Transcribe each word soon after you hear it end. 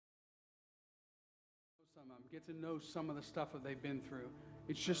get to know some of the stuff that they've been through.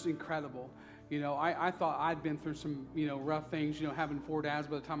 It's just incredible. You know, I thought I'd been through some, rough things, having 4 dads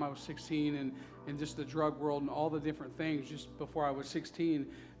by the time I was 16 and just the drug world and all the different things just before I was 16.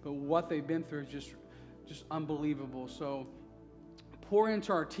 But what they've been through is just unbelievable. So pour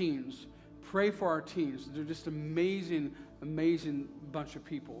into our teens. Pray for our teens. They're just amazing, amazing bunch of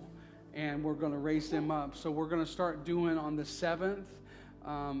people. And we're going to raise them up. So we're going to start doing on the 7th,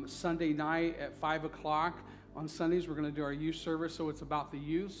 Sunday night at 5 o'clock. On Sundays, we're going to do our youth service, so it's about the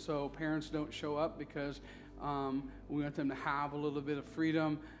youth, so parents don't show up because we want them to have a little bit of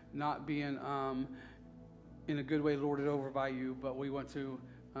freedom, not being in a good way lorded over by you, but we want to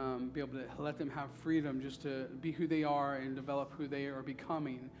be able to let them have freedom just to be who they are and develop who they are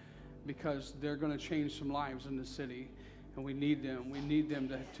becoming, because they're going to change some lives in the city, and we need them. We need them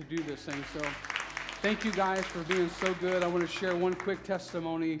to do this thing. So thank you guys for being so good. I want to share one quick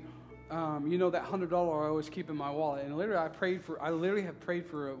testimony. That $100 I always keep in my wallet, and literally I literally have prayed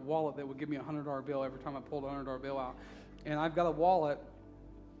for a wallet that would give me a $100 bill every time I pulled a $100 bill out. And I've got a wallet.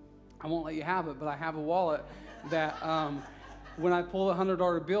 I won't let you have it, but I have a wallet that when I pull a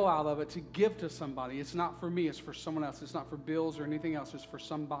 $100 bill out of it to give to somebody, it's not for me, it's for someone else. It's not for bills or anything else, it's for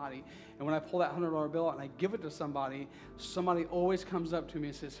somebody. And when I pull that $100 bill out and I give it to somebody always comes up to me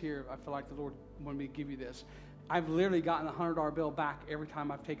and says, "Here, I feel like the Lord wanted me to give you this." I've literally gotten a $100 bill back every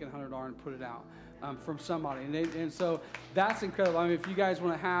time I've taken a $100 and put it out from somebody. And so that's incredible. I mean, if you guys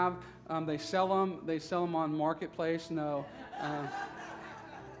want to have, they sell them on Marketplace. No,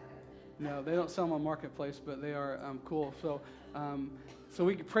 they don't sell them on Marketplace, but they are cool. So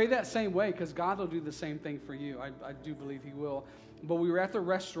we can pray that same way, because God will do the same thing for you. I do believe He will. But we were at the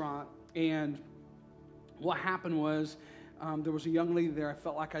restaurant, and what happened was there was a young lady there I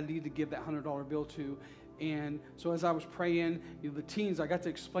felt like I needed to give that $100 bill to. And so as I was praying, the teens, I got to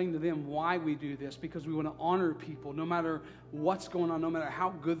explain to them why we do this, because we want to honor people no matter what's going on, no matter how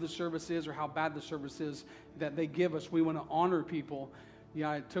good the service is or how bad the service is that they give us. We want to honor people.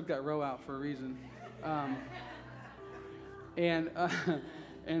 Yeah, I took that row out for a reason.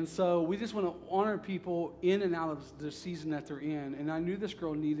 And so we just want to honor people in and out of the season that they're in. And I knew this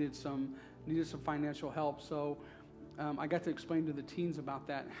girl needed some financial help, so I got to explain to the teens about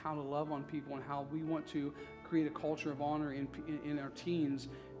that, how to love on people and how we want to create a culture of honor in our teens.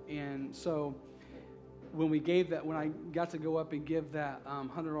 And so when I got to go up and give that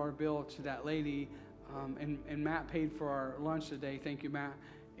 $100 bill to that lady, and Matt paid for our lunch today. Thank you, Matt.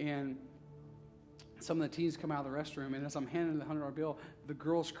 And some of the teens come out of the restroom, and as I'm handing the $100 bill, the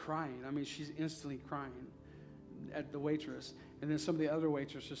girl's crying. I mean, she's instantly crying at the waitress. And then some of the other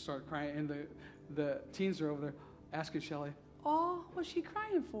waitresses start crying, and the teens are over there asking Shelly, "Oh, what's she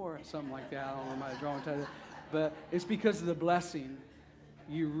crying for?" Something like that. I don't know, my drawing, but it's because of the blessing.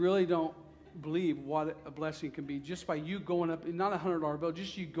 You really don't believe what a blessing can be just by you going up, not a $100 bill,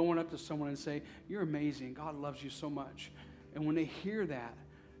 just you going up to someone and say, "You're amazing. God loves you so much." And when they hear that,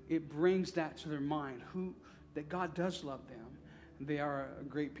 it brings that to their mind, that God does love them. They are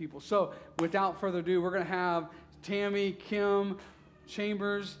great people. So without further ado, we're going to have Tammy, Kim,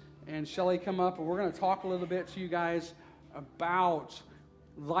 Chambers, and Shelly come up, and we're going to talk a little bit to you guys about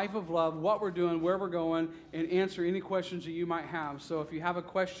Life of Love, what we're doing, where we're going, and answer any questions that you might have. So if you have a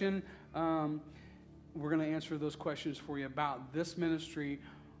question, we're going to answer those questions for you about this ministry,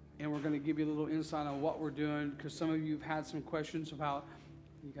 and we're going to give you a little insight on what we're doing, because some of you have had some questions about,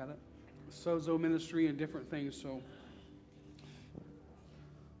 you got it, Sozo ministry and different things. So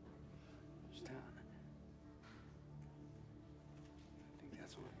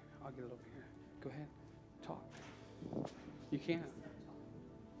I'll get it over here. Go ahead. Talk. You can't.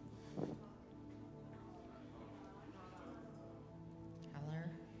 Hello.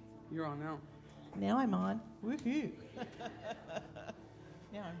 You're on now. Now I'm on. Woohoo.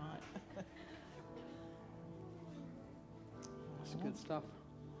 Now I'm on. That's good stuff.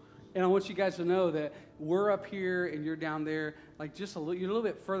 And I want you guys to know that we're up here and you're down there, like just you're a little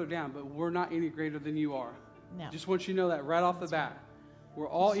bit further down, but we're not any greater than you are. No. Just want you to know that right off the bat. We're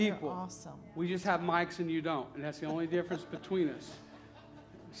all equal. Awesome. We just have mics and you don't, and that's the only difference between us.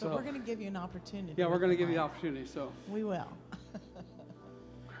 So we're going to give you an opportunity. Yeah, we're going to give you the opportunity. So we will.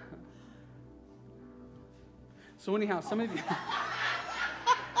 So anyhow, some of you,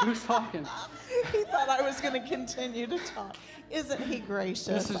 who's talking? He thought I was going to continue to talk. Isn't he gracious?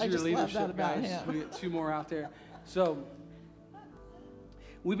 This is I your just leadership, love that about guys. him. We get 2 more out there. So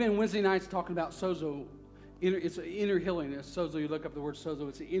we've been Wednesday nights talking about Sozo. It's an inner healing. It's Sozo. You look up the word Sozo.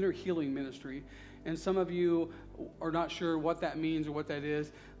 It's an inner healing ministry. And some of you are not sure what that means or what that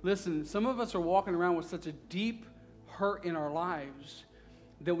is. Listen, some of us are walking around with such a deep hurt in our lives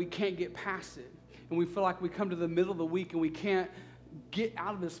that we can't get past it. and we feel like we come to the middle of the week and we can't get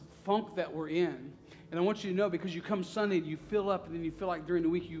out of this funk that we're in. And I want you to know, because you come Sunday and you fill up, and then you feel like during the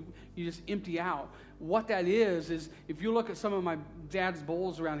week you just empty out. What that is if you look at some of my dad's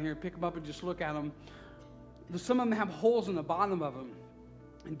bowls around here, pick them up and just look at them, some of them have holes in the bottom of them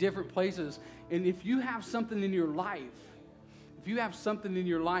in different places. And if you have something in your life,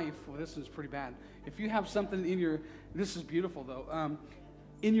 well, this is pretty bad. If you have something in your, this is beautiful though,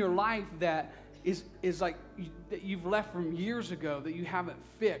 in your life that is like that you've left from years ago that you haven't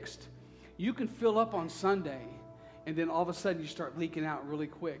fixed, you can fill up on Sunday, and then all of a sudden you start leaking out really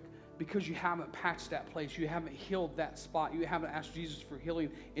quick because you haven't patched that place. You haven't healed that spot. You haven't asked Jesus for healing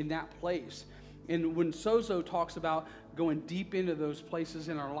in that place. And when Sozo talks about going deep into those places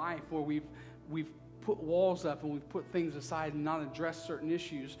in our life where we've put walls up and we've put things aside and not addressed certain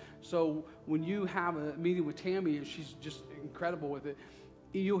issues. So when you have a meeting with Tammy, and she's just incredible with it,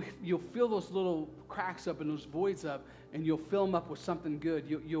 you'll fill those little cracks up and those voids up, and you'll fill them up with something good.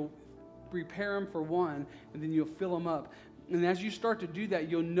 You'll prepare them for one, and then you'll fill them up. And as you start to do that,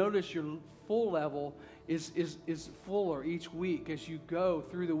 you'll notice your full level is fuller each week as you go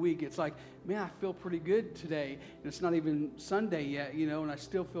through the week. It's like, man, I feel pretty good today. And it's not even Sunday yet, and I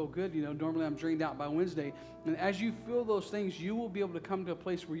still feel good. Normally I'm drained out by Wednesday. And as you feel those things, you will be able to come to a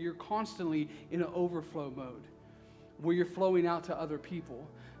place where you're constantly in an overflow mode, where you're flowing out to other people,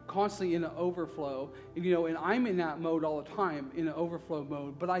 constantly in an overflow. And I'm in that mode all the time, in an overflow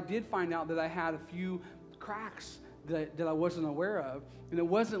mode. But I did find out that I had a few cracks that I wasn't aware of. And it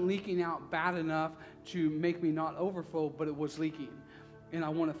wasn't leaking out bad enough to make me not overflow, but it was leaking. And I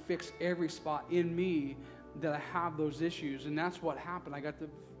want to fix every spot in me that I have those issues. And that's what happened. I got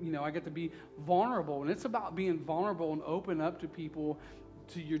to be vulnerable. And it's about being vulnerable and open up to people,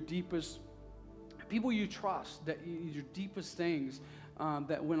 to your deepest, people you trust, that your deepest things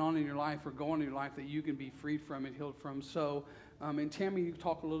that went on in your life or go on in your life that you can be freed from and healed from. So, and Tammy, you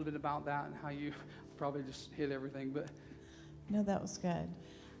talk a little bit about that and how you probably just hit everything, but. No, that was good.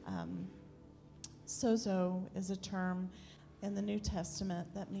 Sozo is a term in the New Testament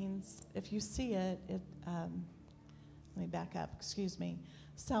that means, if you see it, let me back up, excuse me.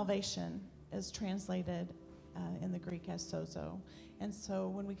 Salvation is translated in the Greek as sozo. And so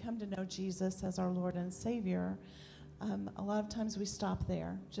when we come to know Jesus as our Lord and Savior, a lot of times we stop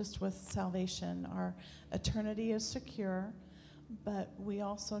there, just with salvation. Our eternity is secure, but we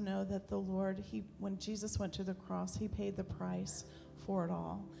also know that the Lord, when Jesus went to the cross, he paid the price for it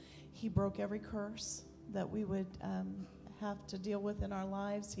all. He broke every curse that we would have to deal with in our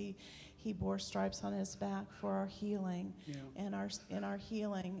lives. He bore stripes on his back for our healing. Yeah. And in our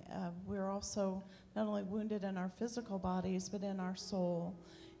healing, we're also not only wounded in our physical bodies, but in our soul.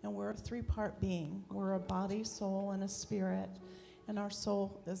 And we're a three-part being. We're a body, soul, and a spirit. And our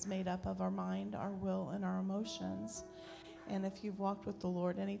soul is made up of our mind, our will, and our emotions. And if you've walked with the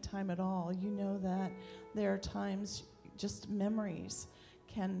Lord any time at all, you know that there are times just memories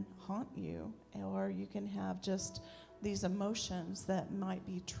can haunt you, or you can have just these emotions that might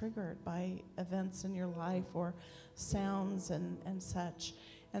be triggered by events in your life or sounds and such.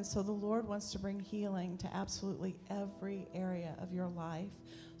 And so the Lord wants to bring healing to absolutely every area of your life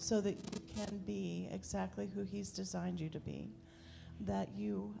so that you can be exactly who he's designed you to be. That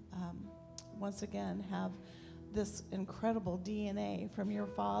you, once again, have this incredible DNA from your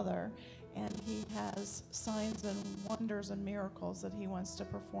Father, and he has signs and wonders and miracles that he wants to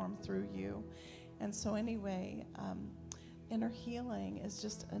perform through you. And so anyway, inner healing is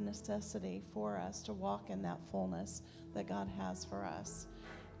just a necessity for us to walk in that fullness that God has for us.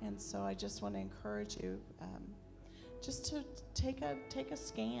 And so I just want to encourage you just to take a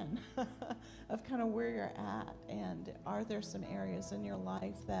scan of kind of where you're at, and are there some areas in your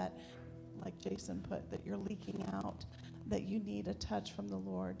life that, like Jason put, that you're leaking out, that you need a touch from the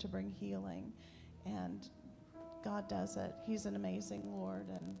Lord to bring healing. And God does it. He's an amazing Lord.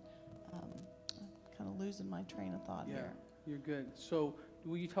 And I'm kind of losing my train of thought here. You're good. So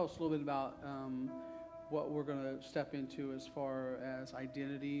will you tell us a little bit about what we're going to step into as far as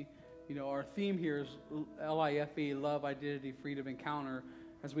identity? Our theme here is LIFE, love, identity, freedom, encounter.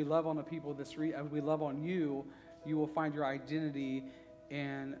 As we love on the people as we love on you, you will find your identity,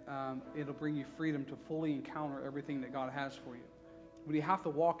 and it'll bring you freedom to fully encounter everything that God has for you. But you have to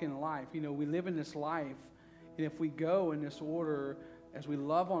walk in life. We live in this life, and if we go in this order, as we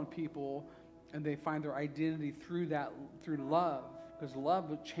love on people, and they find their identity through love, because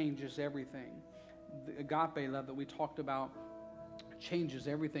love changes everything. The agape love that we talked about changes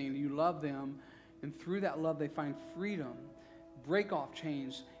everything, and you love them, and through that love they find freedom, break off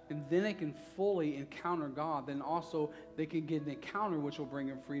chains, and then they can fully encounter God. Then also they can get an encounter which will bring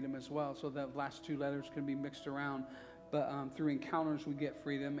them freedom as well. So that last two letters can be mixed around. But through encounters we get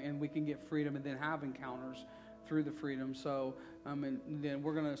freedom, and we can get freedom and then have encounters through the freedom. So and then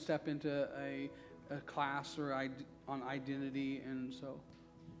we're going to step into a class or on identity, and so.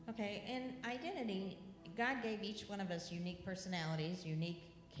 Okay, in identity, God gave each one of us unique personalities, unique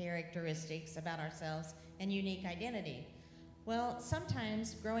characteristics about ourselves, and unique identity. Well,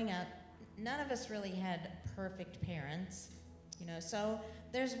 sometimes growing up, none of us really had perfect parents, so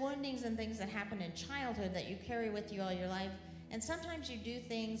there's woundings and things that happen in childhood that you carry with you all your life, and sometimes you do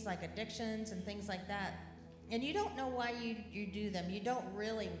things like addictions and things like that, and you don't know why you do them. You don't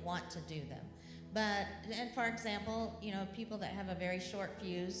really want to do them. And for example, people that have a very short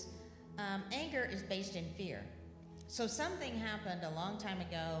fuse, anger is based in fear. So something happened a long time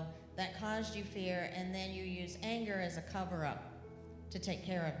ago that caused you fear, and then you use anger as a cover-up to take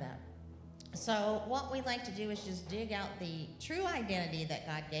care of that. So what we like to do is just dig out the true identity that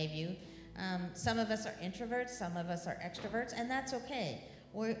God gave you. Some of us are introverts, some of us are extroverts, and that's okay.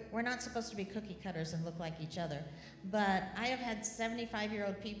 We're not supposed to be cookie cutters and look like each other. But I have had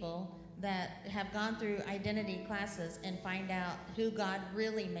 75-year-old people that have gone through identity classes and find out who God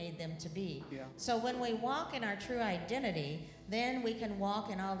really made them to be. Yeah. So when we walk in our true identity, then we can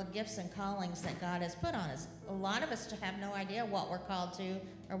walk in all the gifts and callings that God has put on us. A lot of us have no idea what we're called to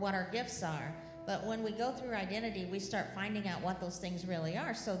or what our gifts are. But when we go through identity, we start finding out what those things really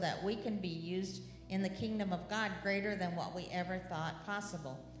are so that we can be used in the kingdom of God greater than what we ever thought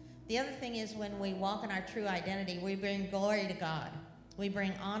possible. The other thing is when we walk in our true identity, we bring glory to God. We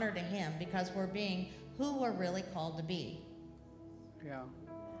bring honor to Him because we're being who we're really called to be.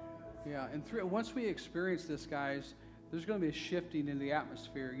 Yeah. And once we experience this, guys, there's going to be a shifting in the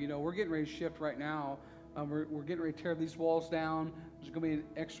atmosphere. We're getting ready to shift right now. We're getting ready to tear these walls down. There's going to be an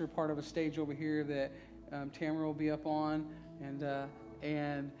extra part of a stage over here that Tamara will be up on, and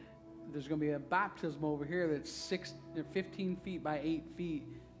there's going to be a baptism over here that's 15 feet by 8 feet,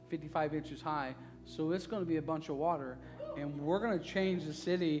 55 inches high. So it's going to be a bunch of water. And we're going to change the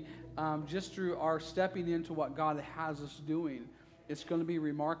city just through our stepping into what God has us doing. It's going to be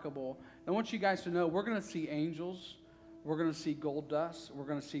remarkable. I want you guys to know we're going to see angels. We're going to see gold dust. We're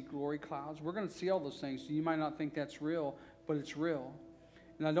going to see glory clouds. We're going to see all those things. So you might not think that's real, but it's real.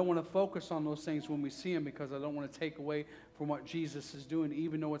 And I don't want to focus on those things when we see them because I don't want to take away from what Jesus is doing,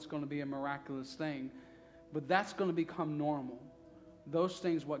 even though it's going to be a miraculous thing. But that's going to become normal. Those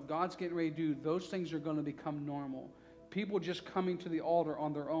things, what God's getting ready to do, those things are going to become normal. People just coming to the altar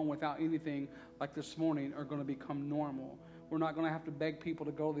on their own without anything like this morning are going to become normal. We're not going to have to beg people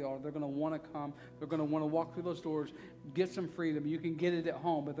to go to the altar. They're going to want to come. They're going to want to walk through those doors, get some freedom. You can get it at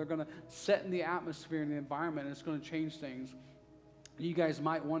home, but they're going to set in the atmosphere and the environment, and it's going to change things. You guys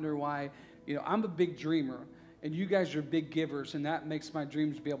might wonder why, I'm a big dreamer, and you guys are big givers, and that makes my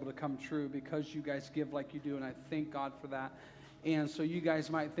dreams be able to come true because you guys give like you do, and I thank God for that. And so you guys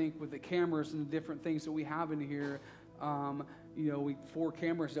might think with the cameras and the different things that we have in here, 4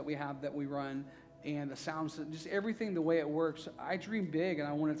 cameras that we have that we run, and the sounds, just everything, the way it works. I dream big and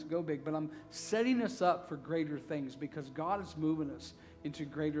I want it to go big, but I'm setting us up for greater things because God is moving us into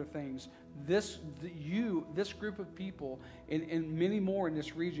greater things. This group of people and many more in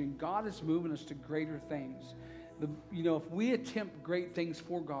this region, God is moving us to greater things. If we attempt great things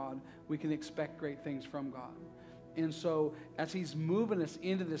for God, we can expect great things from God. And so as He's moving us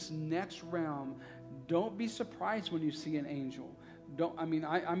into this next realm, don't be surprised when you see an angel. I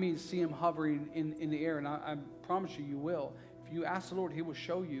mean see him hovering in the air, and I promise you will. If you ask the Lord, He will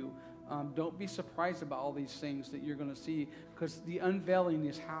show you. Don't be surprised about all these things that you're going to see because the unveiling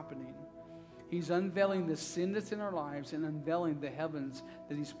is happening. He's unveiling the sin that's in our lives and unveiling the heavens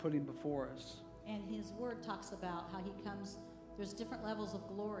that He's putting before us. And His Word talks about how He comes, there's different levels of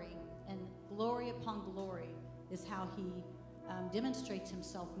glory, and glory upon glory is how He demonstrates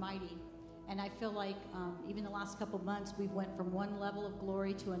Himself mighty. And I feel like even the last couple of months, we've went from one level of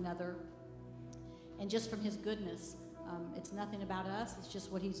glory to another. And just from His goodness, it's nothing about us. It's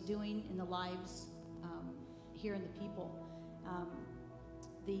just what He's doing in the lives here in the people.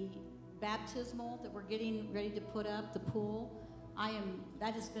 The baptismal that we're getting ready to put up, the pool,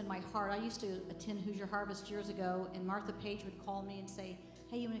 that has been my heart. I used to attend Hoosier Harvest years ago, and Martha Page would call me and say,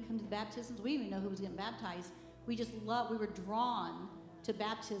 hey, you want to come to the baptisms? We didn't even know who was getting baptized. We were drawn to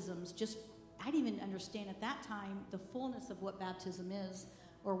baptisms. I didn't even understand at that time the fullness of what baptism is,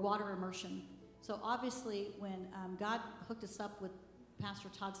 or water immersion. So obviously when God hooked us up with Pastor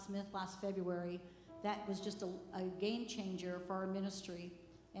Todd Smith last February, that was just a game changer for our ministry.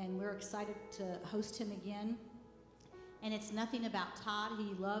 And we're excited to host him again. And it's nothing about Todd.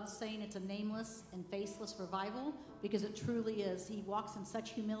 He loves saying it's a nameless and faceless revival because it truly is. He walks in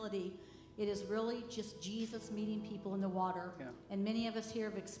such humility. It is really just Jesus meeting people in the water. Yeah. And many of us here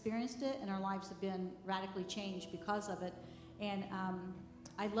have experienced it, and our lives have been radically changed because of it. And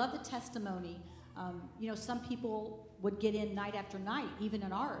I love the testimony. Some people would get in night after night, even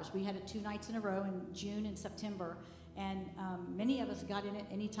in ours. We had it 2 nights in a row in June and September. And many of us got in it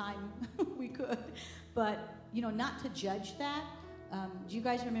anytime we could. But, not to judge that. Do you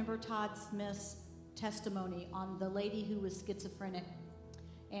guys remember Todd Smith's testimony on the lady who was schizophrenic?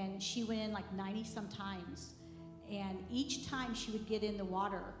 And she went in like 90-some times. And each time she would get in the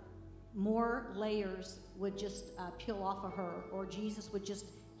water, more layers would just peel off of her, or Jesus would just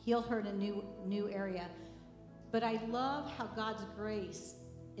heal her in a new area. But I love how God's grace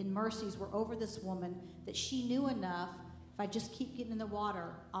and mercies were over this woman, that she knew enough, if I just keep getting in the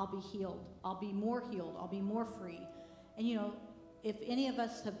water, I'll be healed. I'll be more healed. I'll be more free. And if any of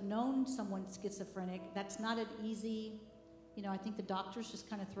us have known someone schizophrenic, that's not an easy, I think the doctors just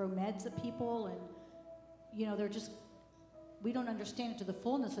kind of throw meds at people, and, they're just, we don't understand it to the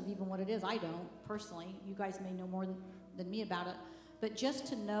fullness of even what it is. I don't, personally. You guys may know more than me about it. But just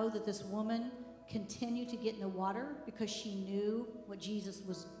to know that this woman continued to get in the water because she knew what Jesus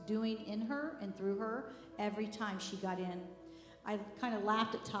was doing in her and through her every time she got in. I kind of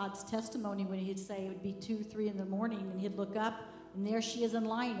laughed at Todd's testimony when he'd say it would be 2, 3 in the morning, and he'd look up, and there she is in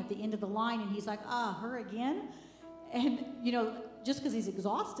line at the end of the line, and he's like, her again? And, just because he's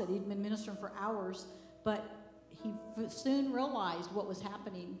exhausted, he'd been ministering for hours, but he soon realized what was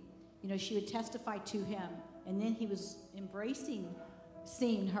happening. She would testify to him, and then he was embracing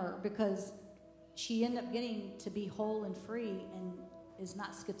seeing her because she ended up getting to be whole and free and is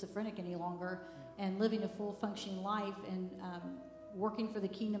not schizophrenic any longer and living a full functioning life and working for the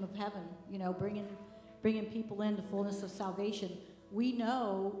kingdom of heaven, bringing people into fullness of salvation. We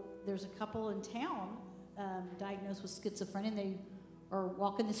know there's a couple in town diagnosed with schizophrenia. They are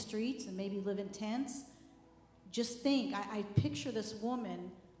walking the streets and maybe live in tents. Just think, I picture this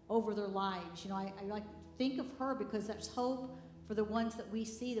woman over their lives. I like think of her because there's hope for the ones that we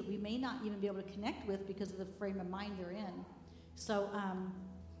see that we may not even be able to connect with because of the frame of mind they're in. So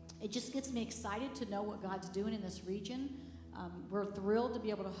it just gets me excited to know what God's doing in this region. We're thrilled to be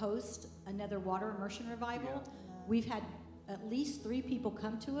able to host another water immersion revival. Yeah. We've had at least 3 people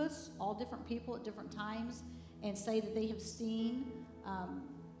come to us, all different people at different times, and say that they have seen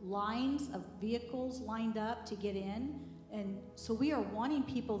lines of vehicles lined up to get in. And so we are wanting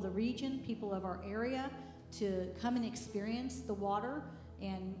people of the region, people of our area, to come and experience the water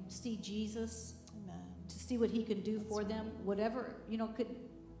and see Jesus, to see what he can do for them, whatever, could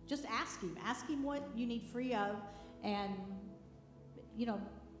just ask him what you need free of, and,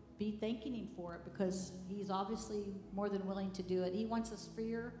 be thanking him for it because he's obviously more than willing to do it. He wants us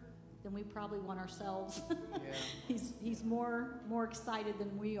freer than we probably want ourselves. Yeah. He's more excited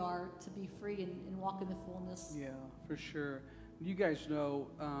than we are to be free and walk in the fullness. Yeah, for sure. You guys know,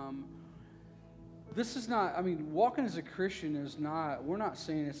 this is not, walking as a Christian is not, we're not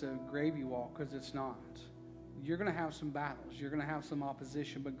saying it's a gravy walk because it's not. You're going to have some battles. You're going to have some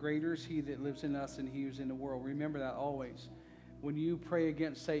opposition, but greater is he that lives in us than he who's in the world. Remember that always. When you pray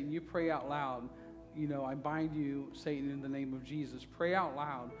against Satan, you pray out loud, I bind you, Satan, in the name of Jesus. Pray out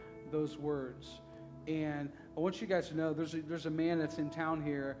loud those words. And I want you guys to know there's a man that's in town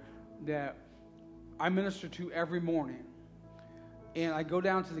here that I minister to every morning. And I go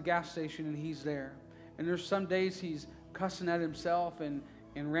down to the gas station and he's there. And there's some days he's cussing at himself and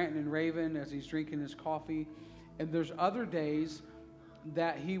ranting and raving as he's drinking his coffee. And there's other days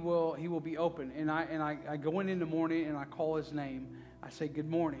that he will be open. And I go in the morning and I call his name. I say, good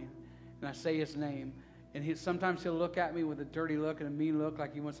morning. And I say his name. And sometimes he'll look at me with a dirty look and a mean look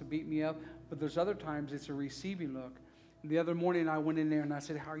like he wants to beat me up. But there's other times it's a receiving look. And the other morning I went in there and I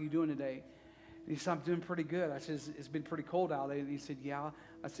said, how are you doing today? And he said, I'm doing pretty good. I said, it's been pretty cold out there. And he said, yeah.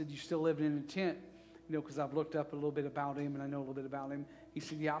 I said, you still living in a tent? Because I've looked up a little bit about him and I know a little bit about him. He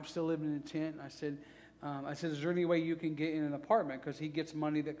said, yeah, I'm still living in a tent. And I said, is there any way you can get in an apartment? Because he gets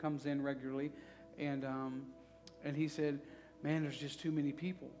money that comes in regularly. And he said, man, there's just too many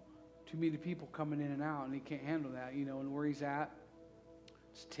people coming in and out, and he can't handle that, and where he's at,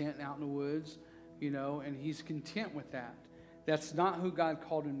 it's a tent out in the woods, and he's content with that. That's not who God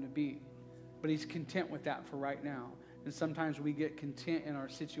called him to be, but he's content with that for right now. And sometimes we get content in our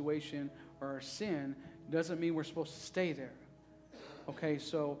situation or our sin. Doesn't mean we're supposed to stay there. Okay,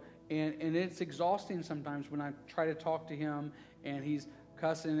 so, and it's exhausting sometimes when I try to talk to him and he's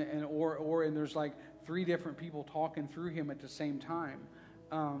cussing and there's like 3 different people talking through him at the same time.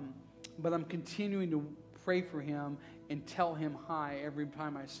 But I'm continuing to pray for him and tell him hi every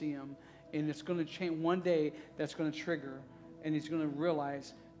time I see him. And it's going to change. One day that's going to trigger, and he's going to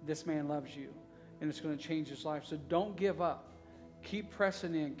realize this man loves you, and it's going to change his life. So don't give up. Keep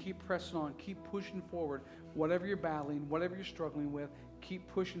pressing in, keep pressing on, keep pushing forward. Whatever you're battling, whatever you're struggling with, keep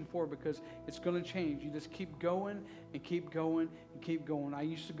pushing forward, because it's going to change. You just keep going and keep going and keep going. I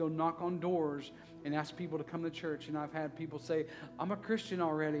used to go knock on doors and ask people to come to church, and I've had people say, I'm a Christian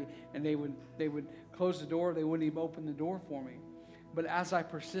already, and they would close the door. They wouldn't even open the door for me. But as I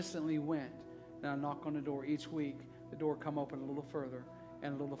persistently went, and I knock on the door each week, the door come open a little further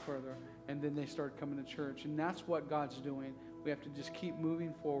and a little further, and then they start coming to church. And that's what God's doing. We have to just keep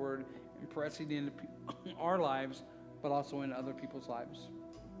moving forward and pressing into our lives, but also into other people's lives.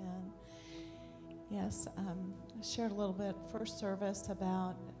 Amen. Yes, I shared a little bit first service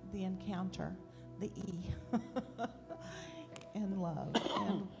about the encounter, the E, and love.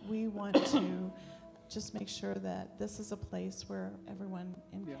 And we want to just make sure that this is a place where everyone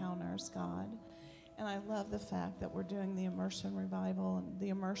encounters God. And I love the fact that we're doing the immersion revival and the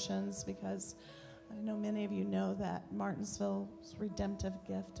immersions, because I know many of you know that Martinsville's redemptive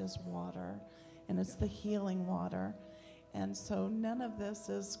gift is water, and it's the healing water. And so none of this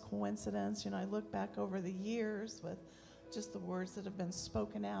is coincidence. You know, I look back over the years with just the words that have been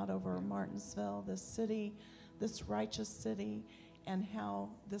spoken out over Martinsville, this city, this righteous city, and how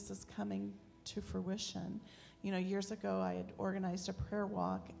this is coming to fruition. You know, years ago I had organized a prayer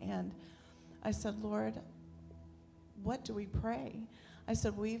walk, and I said, Lord, what do we pray? I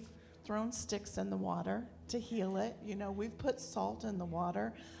said, we've thrown sticks in the water to heal it. You know, we've put salt in the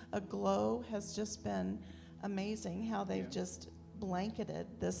water. Aglow has just been amazing how they've just blanketed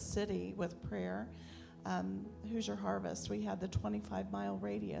this city with prayer. Hoosier Harvest, we had the 25-mile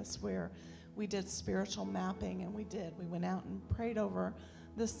radius where we did spiritual mapping, and we went out and prayed over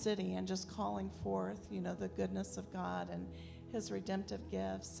the city and just calling forth, you know, the goodness of God and his redemptive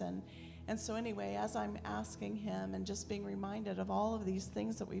gifts. And so anyway, as I'm asking him and just being reminded of all of these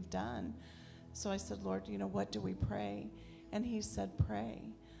things that we've done, so I said, Lord, you know, what do we pray? And he said, pray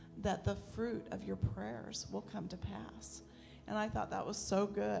that the fruit of your prayers will come to pass. And I thought that was so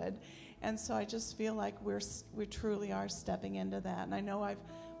good. And so I just feel like we truly are stepping into that. And I know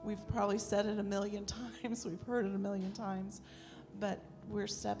we've probably said it a million times, we've heard it a million times, but we're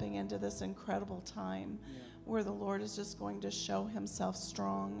stepping into this incredible time where the Lord is just going to show himself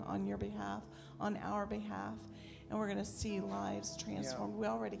strong on your behalf, on our behalf, and we're going to see lives transformed. We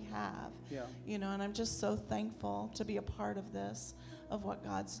already have, you know, and I'm just so thankful to be a part of this, of what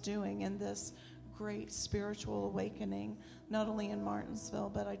God's doing in this great spiritual awakening, not only in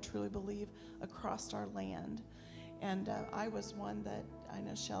Martinsville, but I truly believe across our land. And I was one that I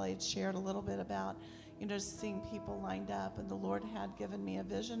know Shelley had shared a little bit about, you know, just seeing people lined up, and the Lord had given me a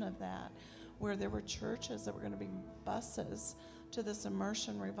vision of that, where there were churches that were going to be buses to this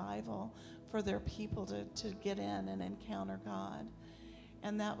immersion revival for their people to get in and encounter God.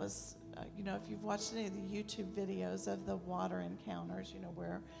 And that was, you know, if you've watched any of the YouTube videos of the water encounters, you know,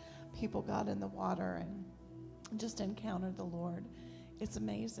 where people got in the water and just encountered the Lord, it's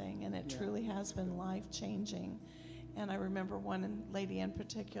amazing, and it truly has been life-changing. And I remember one lady in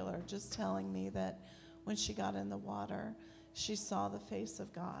particular just telling me that when she got in the water, she saw the face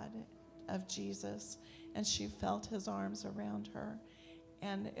of God, of Jesus, and she felt his arms around her.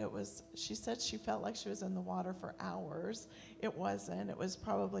 And she said she felt like she was in the water for hours. It wasn't. It was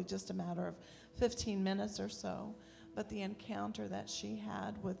probably just a matter of 15 minutes or so. But the encounter that she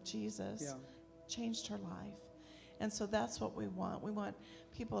had with Jesus changed her life. And so that's what we want. We want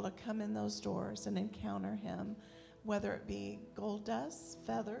people to come in those doors and encounter him, whether it be gold dust,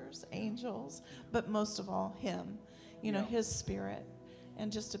 feathers, angels, but most of all him, you know, his spirit.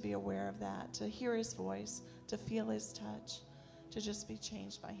 And just to be aware of that, to hear his voice, to feel his touch, to just be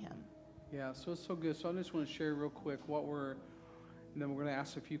changed by him. Yeah, so it's so good. So I just want to share real quick and then we're going to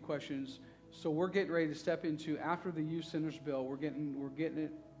ask a few questions. So we're getting ready to step into, after the youth center's built, we're getting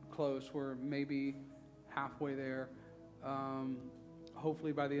it close. We're maybe halfway there.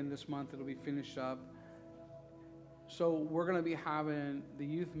 Hopefully by the end of this month it'll be finished up. So we're going to be having the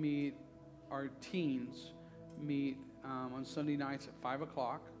youth meet, our teens meet on Sunday nights at 5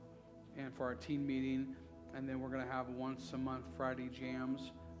 o'clock, and for our teen meeting, and then we're going to have once a month Friday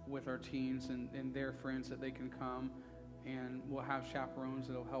jams with our teens and their friends that they can come, and we'll have chaperones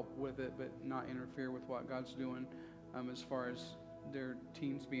that'll help with it but not interfere with what God's doing as far as their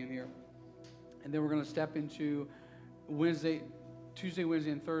teens being here. And then we're going to step into Tuesday,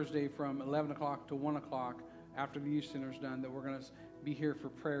 Wednesday, and Thursday from 11 o'clock to 1 o'clock after the youth center's done, that we're going to be here for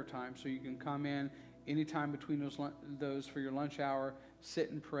prayer time. So you can come in anytime between those for your lunch hour,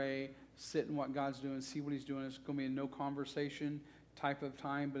 sit and pray, sit in what God's doing, see what he's doing. It's going to be a no conversation type of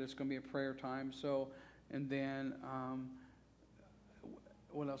time, but it's going to be a prayer time. So, and then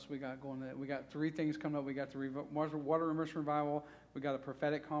what else we got going on? We got 3 things coming up. We got the Water Immersion Revival. We got a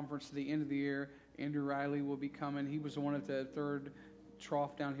prophetic conference at the end of the year. Andrew Riley will be coming. He was the one at the third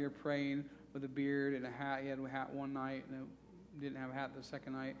trough down here praying with a beard and a hat. He had a hat one night and didn't have a hat the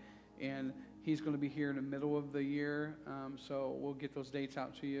second night. And he's going to be here in the middle of the year. So we'll get those dates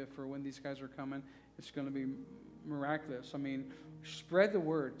out to you for when these guys are coming. It's going to be miraculous. I mean, spread the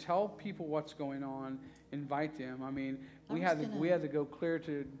word. Tell people what's going on. Invite them. I mean, we had to go clear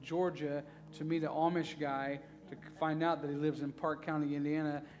to Georgia to meet an Amish guy to find out that he lives in Park County,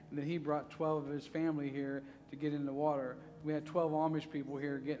 Indiana, and that he brought 12 of his family here to get in the water. We had 12 Amish people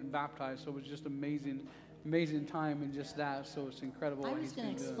here getting baptized, so it was just amazing time in just that. So it's incredible. I was going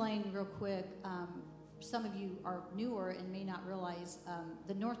to explain real quick. Some of you are newer and may not realize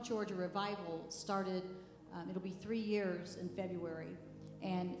the North Georgia Revival started, it'll be 3 years in February.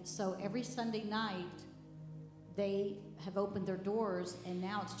 And so every Sunday night, they have opened their doors, and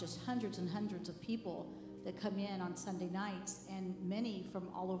now it's just hundreds and hundreds of people that come in on Sunday nights, and many from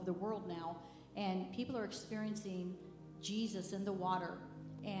all over the world now. And people are experiencing Jesus in the water.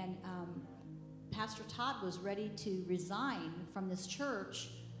 And Pastor Todd was ready to resign from this church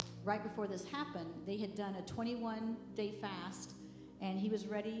right before this happened. They had done a 21-day fast, and he was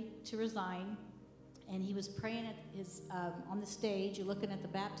ready to resign. And he was praying at his on the stage. You're looking at the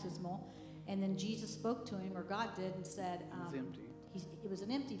baptismal, and then Jesus spoke to him, or God did, and said, it was empty. It was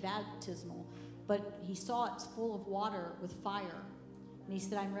an empty baptismal, but he saw it's full of water with fire. And he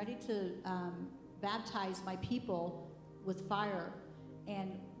said, I'm ready to baptize my people with fire.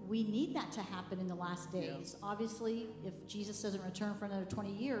 And we need that to happen in the last days. Yeah. Obviously, if Jesus doesn't return for another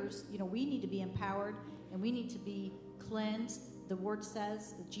 20 years, we need to be empowered and we need to be cleansed. The word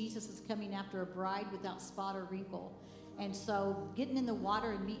says that Jesus is coming after a bride without spot or wrinkle. And so getting in the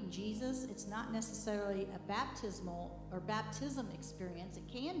water and meeting Jesus, it's not necessarily a baptismal or baptism experience. It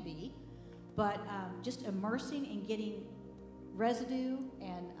can be, but just immersing and getting residue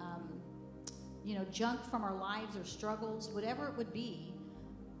and, junk from our lives or struggles, whatever it would be,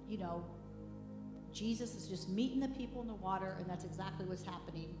 Jesus is just meeting the people in the water, and that's exactly what's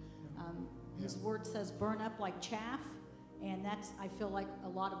happening. His word says burn up like chaff, and that's, I feel like, a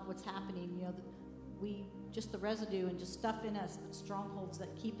lot of what's happening. Just the residue and just stuff in us, the strongholds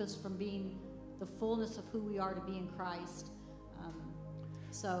that keep us from being the fullness of who we are to be in Christ.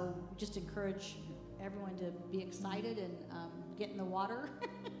 So just encourage everyone to be excited and get in the water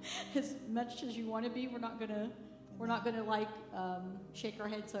as much as you want to be. We're not gonna like shake our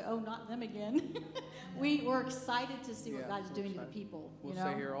head and say, "Oh, not them again." We're excited to see what God's doing to the people. We'll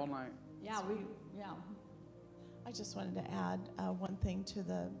stay here all night. Yeah, I just wanted to add one thing to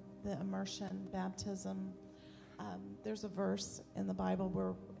the immersion baptism. There's a verse in the Bible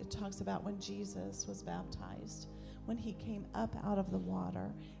where it talks about when Jesus was baptized. When he came up out of the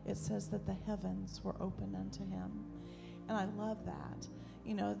water, it says that the heavens were opened unto him. And I love that.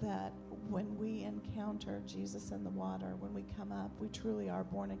 That when we encounter Jesus in the water, when we come up, we truly are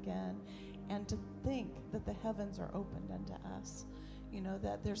born again. And to think that the heavens are opened unto us,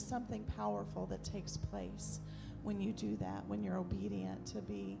 that there's something powerful that takes place when you do that, when you're obedient to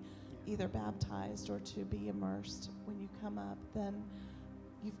be either baptized or to be immersed. When you come up, then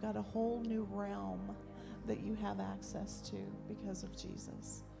you've got a whole new realm that you have access to because of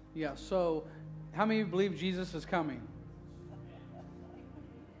Jesus. Yeah, so how many of you believe Jesus is coming?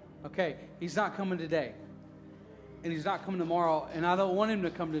 Okay, he's not coming today. And he's not coming tomorrow, and I don't want him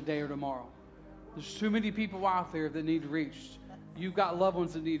to come today or tomorrow. There's too many people out there that need reached. You've got loved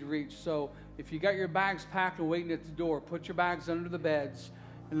ones that need reached. So if you got your bags packed and waiting at the door, put your bags under the beds,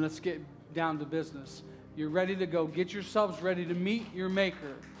 and let's get down to business. You're ready to go. Get yourselves ready to meet your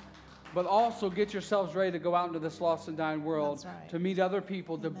Maker. But also get yourselves ready to go out into this lost and dying world, to meet other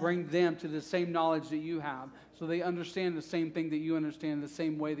people, to bring them to the same knowledge that you have, so they understand the same thing that you understand the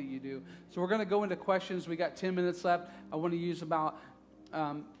same way that you do. So we're going to go into questions. We got 10 minutes left. I want to use about,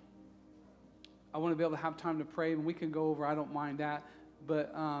 I want to be able to have time to pray, and we can go over. I don't mind that.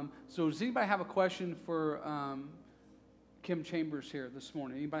 But so does anybody have a question for Kim Chambers here this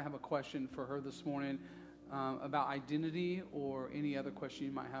morning? Anybody have a question for her this morning? About identity or any other question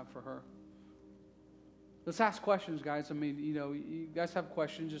you might have for her. Let's ask questions, guys. I mean, you guys have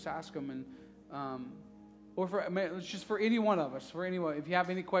questions, just ask them. And it's just for any one of us, for anyone. If you have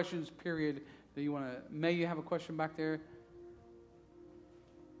any questions, period, that you want to, May, you have a question back there?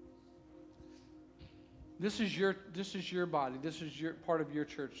 This is your body. This is your part of your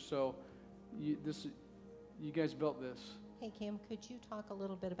church. So you guys built this. Hey, Kim, could you talk a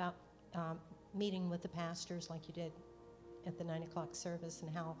little bit about meeting with the pastors like you did at the 9 o'clock service, and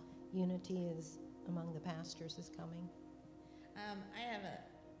how unity is among the pastors is coming? I have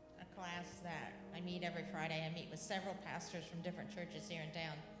a class that I meet every Friday. I meet with several pastors from different churches here in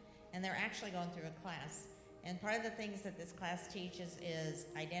town, and they're actually going through a class. And part of the things that this class teaches is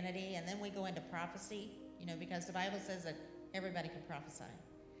identity, and then we go into prophecy, because the Bible says that everybody can prophesy.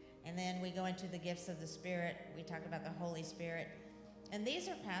 And then we go into the gifts of the Spirit. We talk about the Holy Spirit. And these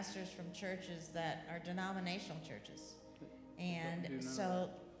are pastors from churches that are denominational churches. And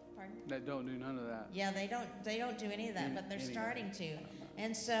so, pardon? That don't do none of that. Yeah, they don't do any of that, but they're starting to.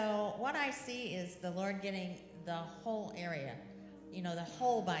 And so what I see is the Lord getting the whole area, the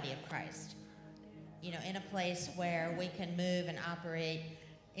whole body of Christ, in a place where we can move and operate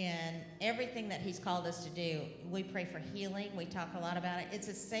in everything that He's called us to do. We pray for healing. We talk a lot about it. It's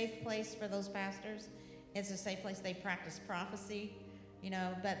a safe place for those pastors. It's a safe place. They practice prophecy,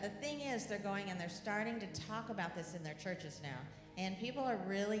 But the thing is, they're going and they're starting to talk about this in their churches now. And people are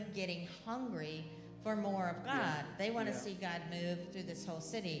really getting hungry for more of God. Yeah. They want to see God move through this whole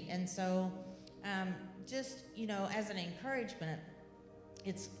city. And so just, as an encouragement,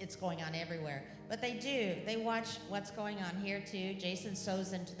 it's going on everywhere. But they watch what's going on here too. Jason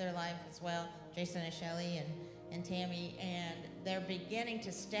sows into their life as well, Jason and Shelley and Tammy, and they're beginning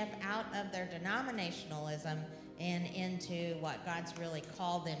to step out of their denominationalism and into what God's really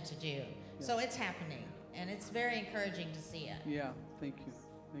called them to do. Yeah. So it's happening, and it's very encouraging to see it. Yeah, thank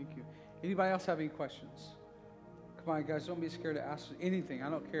you. Anybody else have any questions? Come on, guys, don't be scared to ask anything. I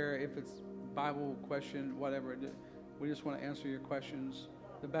don't care if it's Bible question, whatever. We just want to answer your questions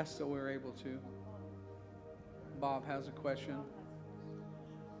the best that we're able to. Bob has a question.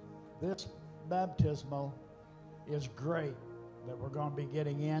 This baptismal is great that we're going to be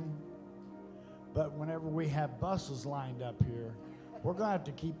getting in, but whenever we have buses lined up here, we're going to have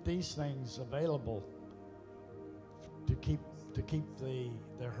to keep these things available to keep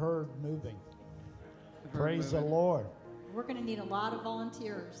the herd moving. Praise the Lord. We're going to need a lot of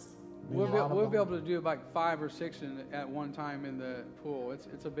volunteers. We'll be able to do like 5 or 6 at one time in the pool.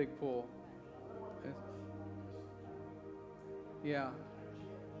 It's a big pool. Yeah.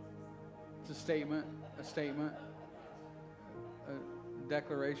 It's a statement, a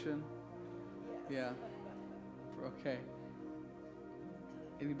declaration. Yeah. Okay.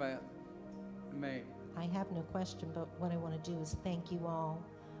 Anybody? May. I have no question, but what I want to do is thank you all.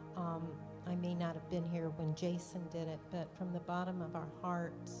 I may not have been here when Jason did it, but from the bottom of our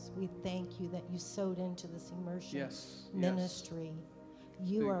hearts, we thank you that you sowed into this immersion ministry.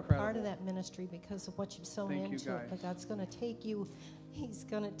 You are a part of that ministry because of what you've sown into it. But God's going to take you, He's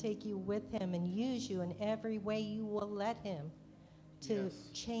going to take you with Him and use you in every way you will let Him to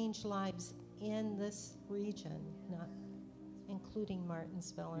change lives in this region, not including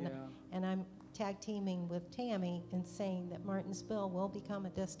Martinsville. And I'm tag teaming with Tammy and saying that Martinsville will become a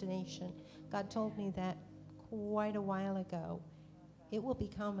destination. God told me that quite a while ago. It will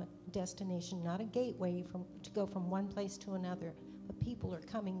become a destination, not a gateway to go from one place to another, but people are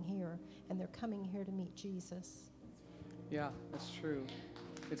coming here, and they're coming here to meet Jesus. Yeah, that's true.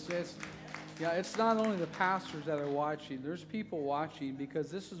 It's not only the pastors that are watching. There's people watching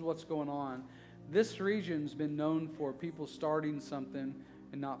because this is what's going on. This region's been known for people starting something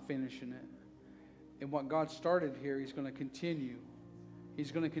and not finishing it. And what God started here, He's going to continue.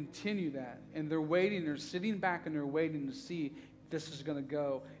 He's going to continue that. And they're waiting, they're sitting back and they're waiting to see if this is going to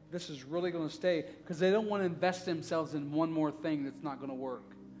go, if this is really going to stay, because they don't want to invest themselves in one more thing that's not going to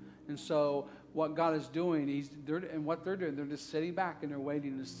work. And so what God is doing, and what they're doing, they're just sitting back and they're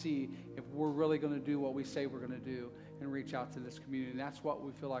waiting to see if we're really going to do what we say we're going to do and reach out to this community. And that's what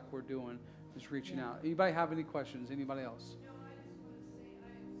we feel like we're doing, is reaching out. Anybody have any questions? Anybody else?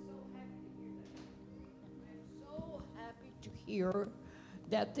 To hear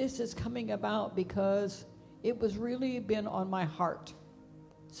that this is coming about because it was really been on my heart.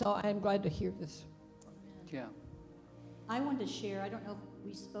 So I'm glad to hear this. Yeah. I wanted to share, I don't know if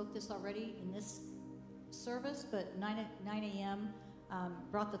we spoke this already in this service, but 9 a.m.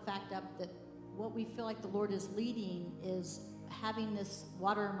 Brought the fact up that what we feel like the Lord is leading is having this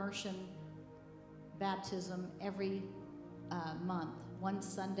water immersion baptism every month, one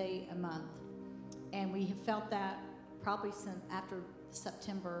Sunday a month. And we have felt that probably since after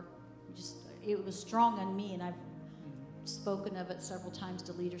September. It was strong on me, and I've spoken of it several times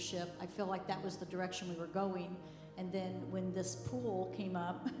to leadership. I feel like that was the direction we were going. And then when this pool came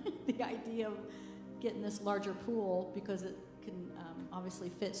up, the idea of getting this larger pool, because it can obviously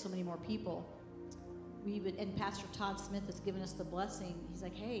fit so many more people, and Pastor Todd Smith has given us the blessing. He's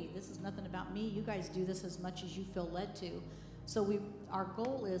like, hey, this is nothing about me. You guys do this as much as you feel led to. So our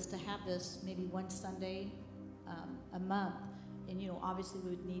goal is to have this maybe one Sunday a month, and obviously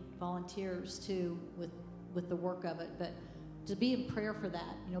we would need volunteers too with the work of it, but to be in prayer for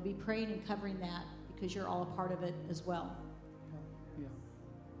that, be praying and covering that because you're all a part of it as well. Yeah.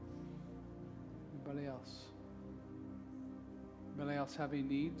 Anybody else? Anybody else have any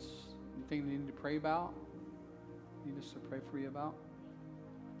needs? Anything they need to pray about? Need us to pray for you about?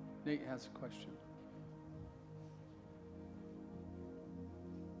 Nate has a question.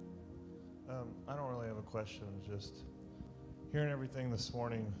 I don't really have a question. Just hearing everything this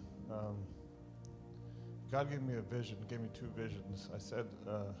morning. God gave me a vision. Gave me two visions. I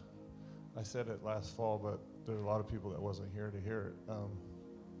said it last fall, but there's a lot of people that wasn't here to hear it.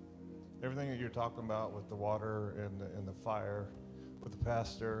 Everything that you're talking about with the water and the fire, with the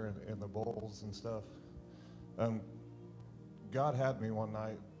pastor and the bowls and stuff. God had me one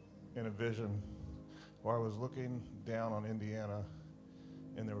night in a vision where I was looking down on Indiana,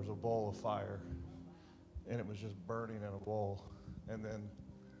 and there was a bowl of fire, and it was just burning in a bowl, and then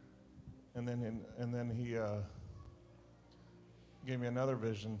he gave me another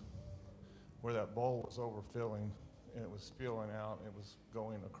vision where that bowl was overfilling, and it was spilling out. It was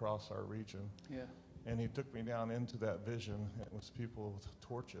going across our region. Yeah. And he took me down into that vision. It was people with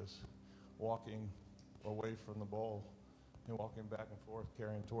torches walking away from the bowl and walking back and forth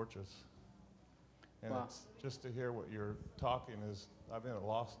carrying torches. And wow. It's just to hear what you're talking is, I've been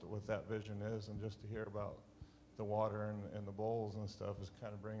lost at what that vision is, and just to hear about the water and the bowls and stuff is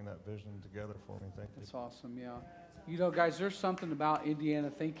kind of bringing that vision together for me. Thank you. That's awesome, yeah. Guys, there's something about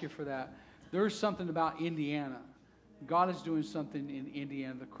Indiana. Thank you for that. There's something about Indiana. God is doing something in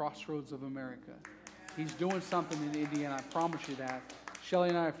Indiana, the crossroads of America. He's doing something in Indiana, I promise you that. Shelly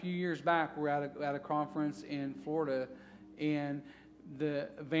and I, a few years back, were at a conference in Florida, and the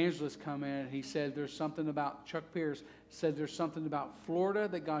evangelist come in, and he said there's something about, Chuck Pierce said there's something about Florida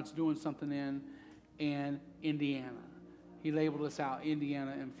that God's doing something in, and Indiana. He labeled us out.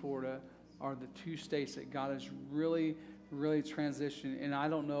 Indiana and Florida are the two states that God is really, really transitioning, and I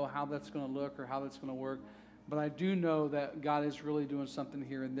don't know how that's going to look or how that's going to work, but I do know that God is really doing something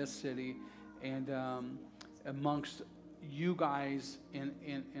here in this city, and amongst you guys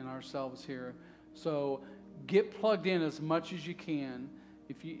and ourselves here. So get plugged in as much as you can.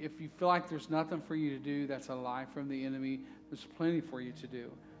 If you feel like there's nothing for you to do, that's a lie from the enemy. There's plenty for you to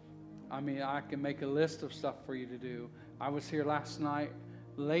do. I mean, I can make a list of stuff for you to do. I was here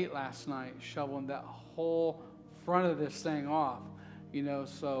late last night, shoveling that whole front of this thing off.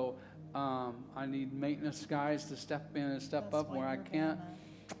 So I need maintenance guys to step in and step up where I can't.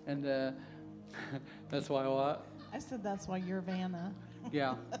 And that's why what? I said that's why you're Vanna.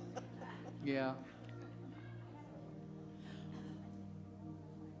 Yeah. Yeah.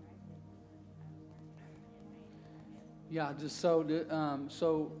 Yeah, just so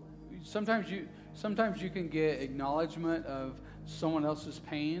sometimes you can get acknowledgement of someone else's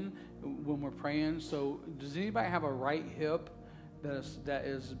pain when we're praying. So does anybody have a right hip that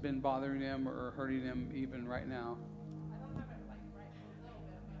has been bothering them or hurting them even right now? I don't have it like right a little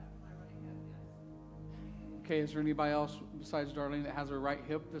bit, but my right hip, yes. Okay, is there anybody else besides Darlene that has a right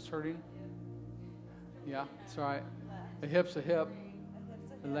hip that's hurting? Yeah, that's all right. A hip's a hip.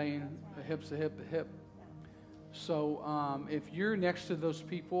 Elaine, a hip's a hip, a hip. So if you're next to those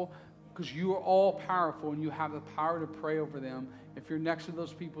people, because you are all powerful and you have the power to pray over them, if you're next to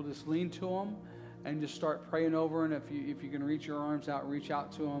those people, just lean to them and just start praying over. And if you can reach your arms out, reach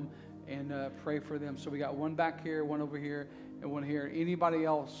out to them and pray for them. So we got one back here, one over here, and one here. Anybody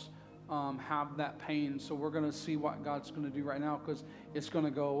else have that pain? So we're going to see what God's going to do right now, because it's going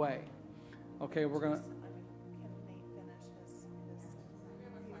to go away. Okay, we're going to.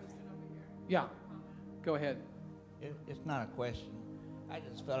 Yeah, go ahead. It's not a question. I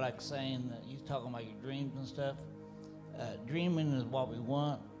just felt like saying that you're talking about your dreams and stuff. Dreaming is what we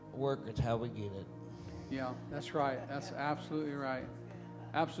want. Work is how we get it. Yeah, that's right. That's absolutely right.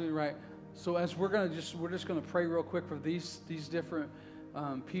 Absolutely right. So as we're just gonna pray real quick for these different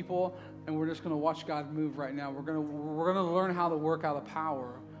people, and we're just gonna watch God move right now. We're gonna learn how to work out of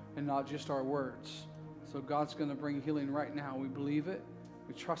power and not just our words. So God's gonna bring healing right now. We believe it.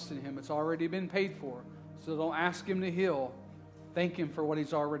 We trust in Him. It's already been paid for. So don't ask Him to heal. Thank Him for what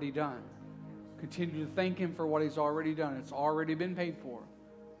He's already done. Continue to thank Him for what He's already done. It's already been paid for.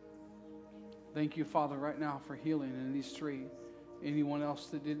 Thank you, Father, right now for healing in these three. Anyone else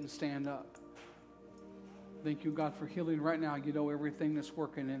that didn't stand up. Thank you, God, for healing right now. You know everything that's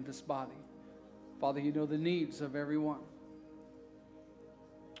working in this body. Father, you know the needs of everyone.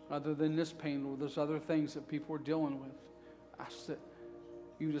 Other than this pain, Lord, there's other things that people are dealing with. Ask that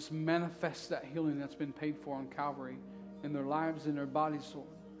You just manifest that healing that's been paid for on Calvary in their lives, in their bodies, Lord.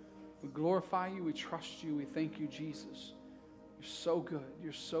 We glorify you. We trust you. We thank you, Jesus. You're so good.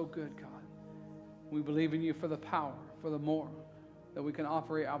 You're so good, God. We believe in you for the power, for the more, that we can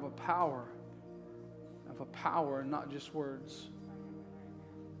operate out of a power, and not just words.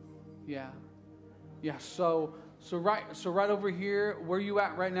 Yeah. Yeah. So right over here, where you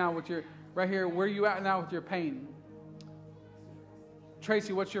at right now with your, right here, where you at now with your pain?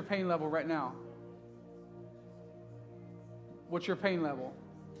 Tracy, what's your pain level right now? What's your pain level?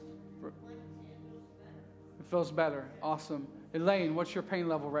 It feels better. Awesome. Elaine, what's your pain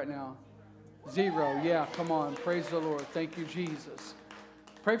level right now? 0. Yeah, come on. Praise the Lord. Thank you, Jesus.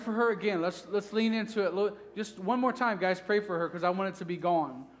 Pray for her again. Let's lean into it. Just one more time, guys. Pray for her because I want it to be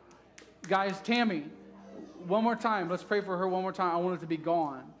gone. Guys, Tammy, one more time. Let's pray for her one more time. I want it to be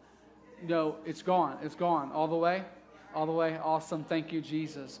gone. No, it's gone. It's gone. All the way? All the way. Awesome. Thank you,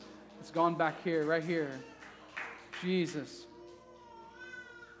 Jesus. It's gone back here, right here. Jesus.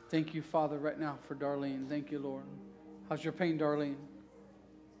 Thank you, Father, right now for Darlene. Thank you, Lord. How's your pain, Darlene?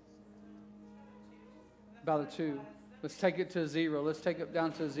 About a 2. Let's take it to 0. Let's take it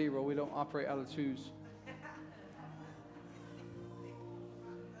down to 0. We don't operate out of 2s.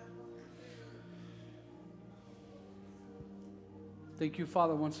 Thank you,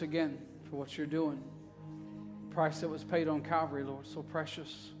 Father, once again for what you're doing. The price that was paid on Calvary, Lord, so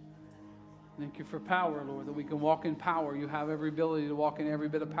precious. Thank you for power, Lord, that we can walk in power. You have every ability to walk in every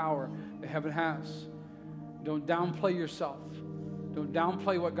bit of power that heaven has. Don't downplay yourself. Don't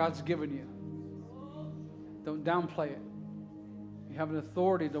downplay what God's given you. Don't downplay it. You have an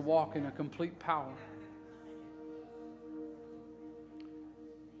authority to walk in a complete power.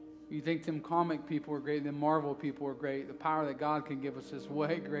 You think them comic people are great, them Marvel people are great. The power that God can give us is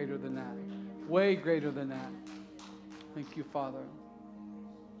way greater than that. Way greater than that. Thank you, Father.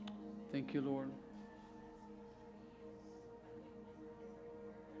 Thank you, Lord.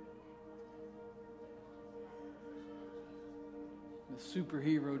 The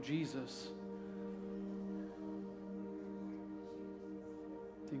superhero, Jesus.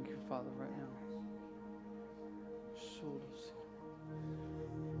 Thank you, Father, right now. Shoulders.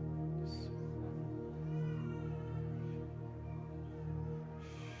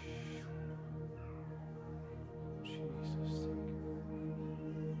 Jesus, thank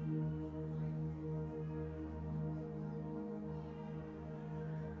you.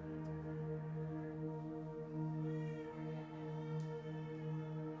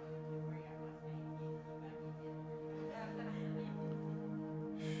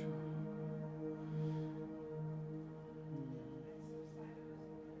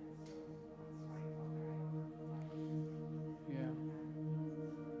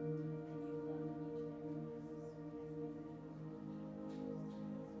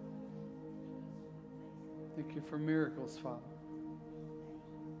 Thank you for miracles, Father.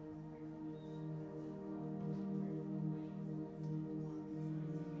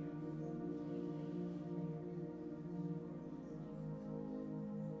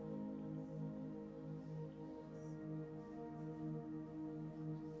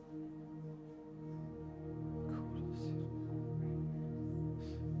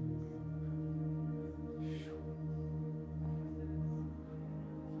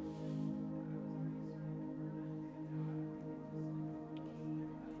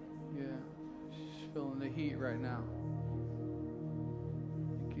 Feeling the heat right now.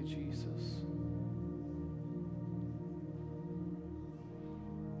 Thank you, Jesus.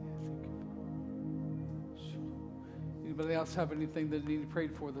 Yeah, thank you. Anybody else have anything that needed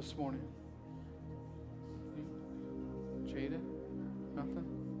prayed for this morning? Jada? Nothing?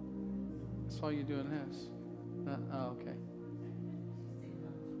 I saw you doing this. Oh, okay.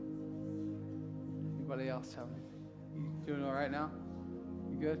 Anybody else have anything? You doing all right now?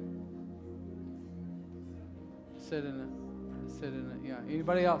 You good? Sit in it. Sit in it. Yeah.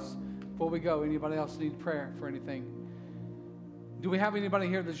 Anybody else? Before we go, anybody else need prayer for anything? Do we have anybody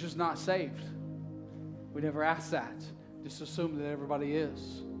here that's just not saved? We never ask that. Just assume that everybody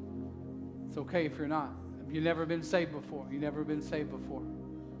is. It's okay if you're not. If you've never been saved before. You've never been saved before.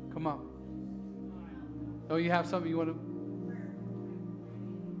 Come on. Oh, you have something you want to?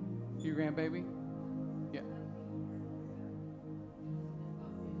 Your grandbaby? Yeah.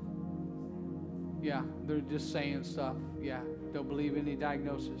 Yeah, they're just saying stuff. Yeah, don't believe any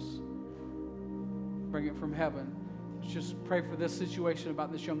diagnosis. Bring it from heaven. Just pray for this situation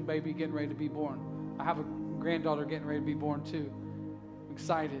about this young baby getting ready to be born. I have a granddaughter getting ready to be born too. I'm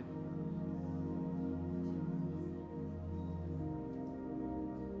excited.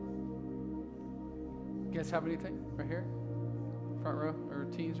 You guys have anything right here? Front row or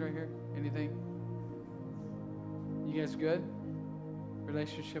teens right here? Anything? You guys good?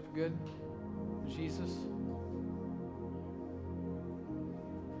 Relationship good? Jesus?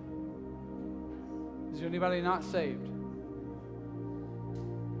 Is there anybody not saved?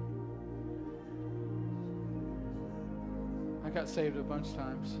 I got saved a bunch of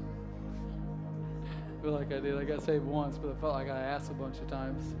times. I feel like I did. I got saved once, but I felt like I asked a bunch of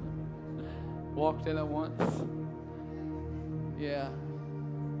times. Walked in at once. Yeah.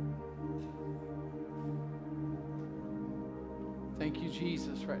 Thank you,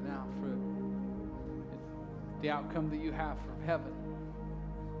 Jesus, right now for the outcome that you have from heaven.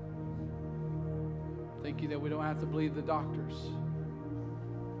 Thank you that we don't have to believe the doctors.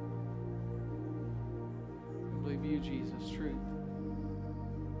 We believe you, Jesus, truth.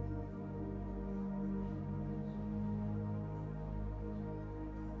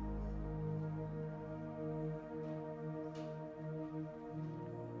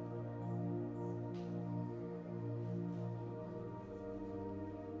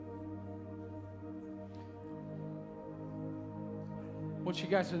 I want you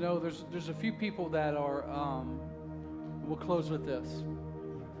guys to know there's a few people that are, we'll close with this.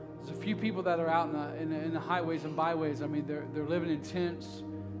 There's a few people that are out in the highways and byways. I mean, they're living in tents.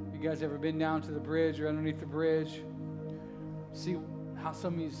 You guys ever been down to the bridge or underneath the bridge? See how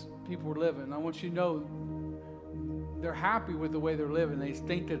some of these people are living. I want you to know they're happy with the way they're living. They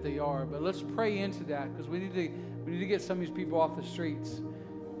think that they are. But let's pray into that, because we need to get some of these people off the streets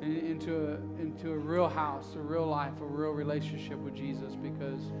and into a real house, a real life, a real relationship with Jesus.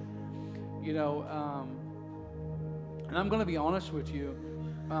 Because, you know, and I'm going to be honest with you,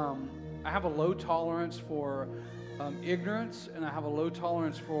 I have a low tolerance for ignorance, and I have a low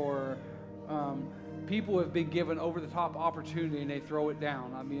tolerance for people who have been given over-the-top opportunity and they throw it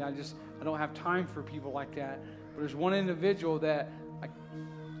down. I mean, I don't have time for people like that. But there's one individual that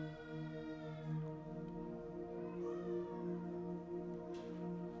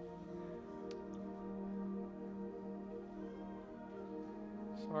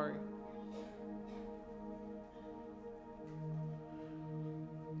sorry.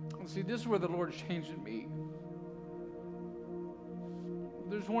 See, this is where the Lord's changing me.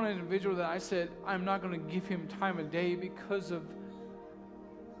 There's one individual that I said, I'm not going to give him time of day because of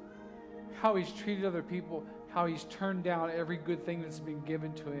how he's treated other people, how he's turned down every good thing that's been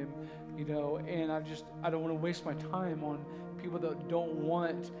given to him, you know, and I don't want to waste my time on people that don't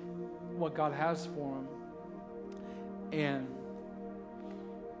want what God has for them. And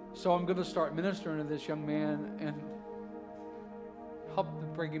so I'm going to start ministering to this young man and help to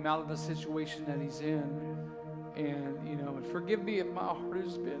bring him out of the situation that he's in. And, you know, and forgive me if my heart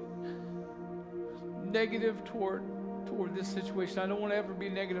has been negative toward this situation. I don't want to ever be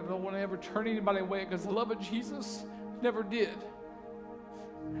negative. I don't want to ever turn anybody away, because the love of Jesus never did.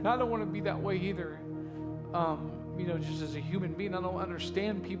 And I don't want to be that way either. You know, just as a human being, I don't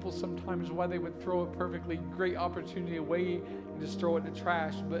understand people sometimes why they would throw a perfectly great opportunity away and just throw it in the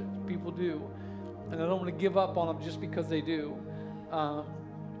trash, but people do. And I don't want to give up on them just because they do.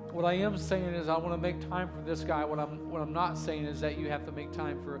 What I am saying is I want to make time for this guy. What I'm not saying is that you have to make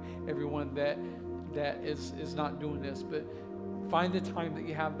time for everyone that is not doing this. But find the time that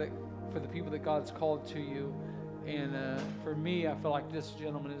you have for the people that God's called to you. And for me, I feel like this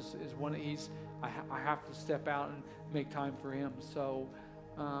gentleman is one that I have to step out and make time for him. So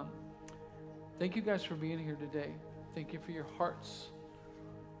thank you guys for being here today. Thank you for your hearts.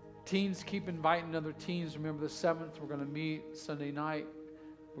 Teens, keep inviting other teens. Remember the 7th, we're going to meet Sunday night.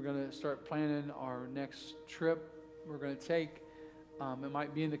 We're going to start planning our next trip we're going to take. It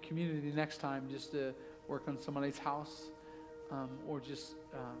might be in the community next time, just to work on somebody's house, or just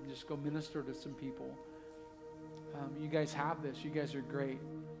go minister to some people. You guys have this. You guys are great.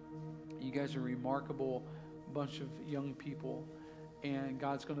 You guys are a remarkable bunch of young people, and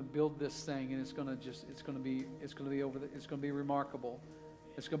God's going to build this thing, and it's going to be remarkable.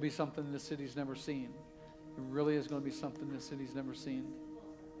 It's going to be something the city's never seen. It really is going to be something the city's never seen.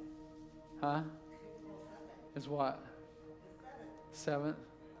 Huh? Is what? 7th.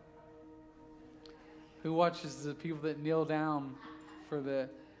 Who watches the people that kneel down for the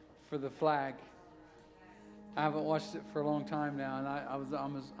flag? I haven't watched it for a long time now, and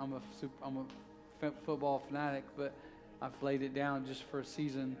I'm a football fanatic, but I've laid it down just for a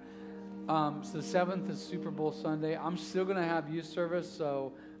season. So the 7th is Super Bowl Sunday. I'm still going to have youth service,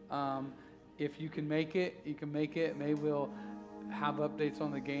 so if you can make it, you can make it. Maybe we'll have updates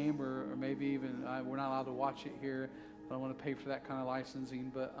on the game, or maybe even we're not allowed to watch it here. I don't want to pay for that kind of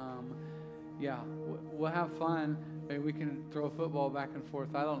licensing, but yeah, we'll have fun. Maybe we can throw a football back and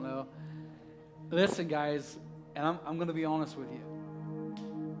forth. I don't know. Listen, guys, And I'm going to be honest with you.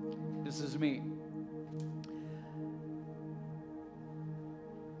 This is me.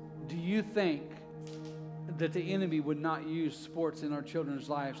 Do you think that the enemy would not use sports in our children's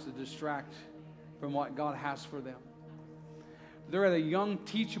lives to distract from what God has for them? They're at a young,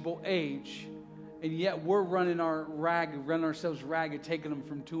 teachable age, and yet we're running ourselves ragged, taking them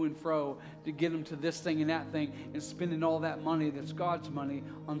from to and fro to get them to this thing and that thing, and spending all that money that's God's money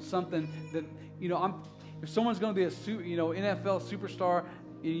on something that, if someone's going to be a NFL superstar,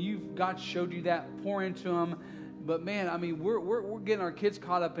 and God showed you that, pour into them. But man, I mean, we're getting our kids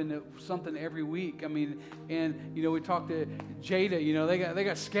caught up into something every week. I mean, and we talked to Jada. They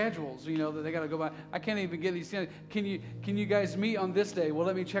got schedules. That they got to go by. I can't even get these things. Can you guys meet on this day? Well,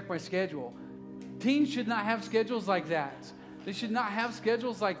 let me check my schedule. Teens should not have schedules like that. They should not have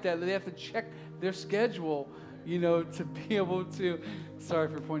schedules like that. They have to check their schedule, to be able to. Sorry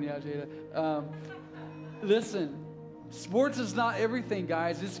for pointing out, Jada. Listen, sports is not everything,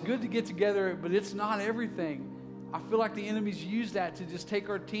 guys. It's good to get together, but it's not everything. I feel like the enemies use that to just take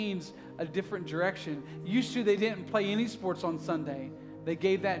our teens a different direction. Used to, they didn't play any sports on Sunday. They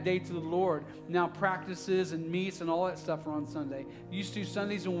gave that day to the Lord. Now practices and meets and all that stuff are on Sunday. Used to,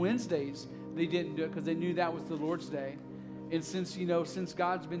 Sundays and Wednesdays, they didn't do it because they knew that was the Lord's day. And since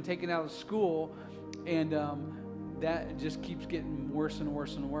God's been taken out of school, and that just keeps getting worse and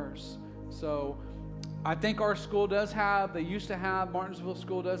worse and worse. So I think our school Martinsville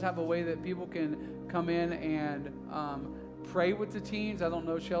School does have a way that people can come in and pray with the teens. I don't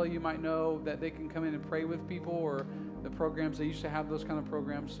know, Shelly, you might know that they can come in and pray with people, or the programs. They used to have those kind of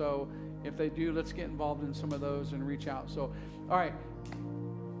programs. So if they do, let's get involved in some of those and reach out. So, all right,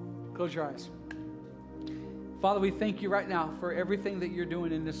 close your eyes. Father, we thank you right now for everything that you're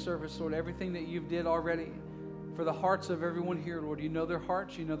doing in this service, Lord, everything that you've did already for the hearts of everyone here, Lord. You know their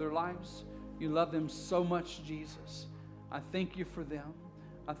hearts, you know their lives. You love them so much, Jesus. I thank you for them.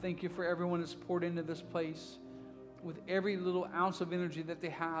 I thank you for everyone that's poured into this place with every little ounce of energy that they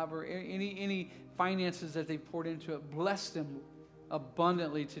have, or any finances that they've poured into it. Bless them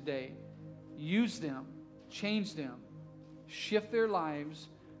abundantly today. Use them. Change them. Shift their lives,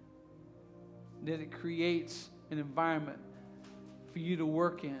 that it creates an environment for you to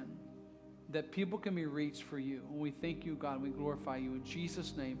work in, that people can be reached for you. And we thank you, God, and we glorify you. In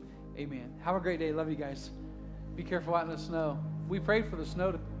Jesus' name, amen. Have a great day. Love you guys. Be careful out in the snow. We prayed for the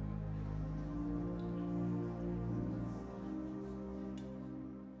snow to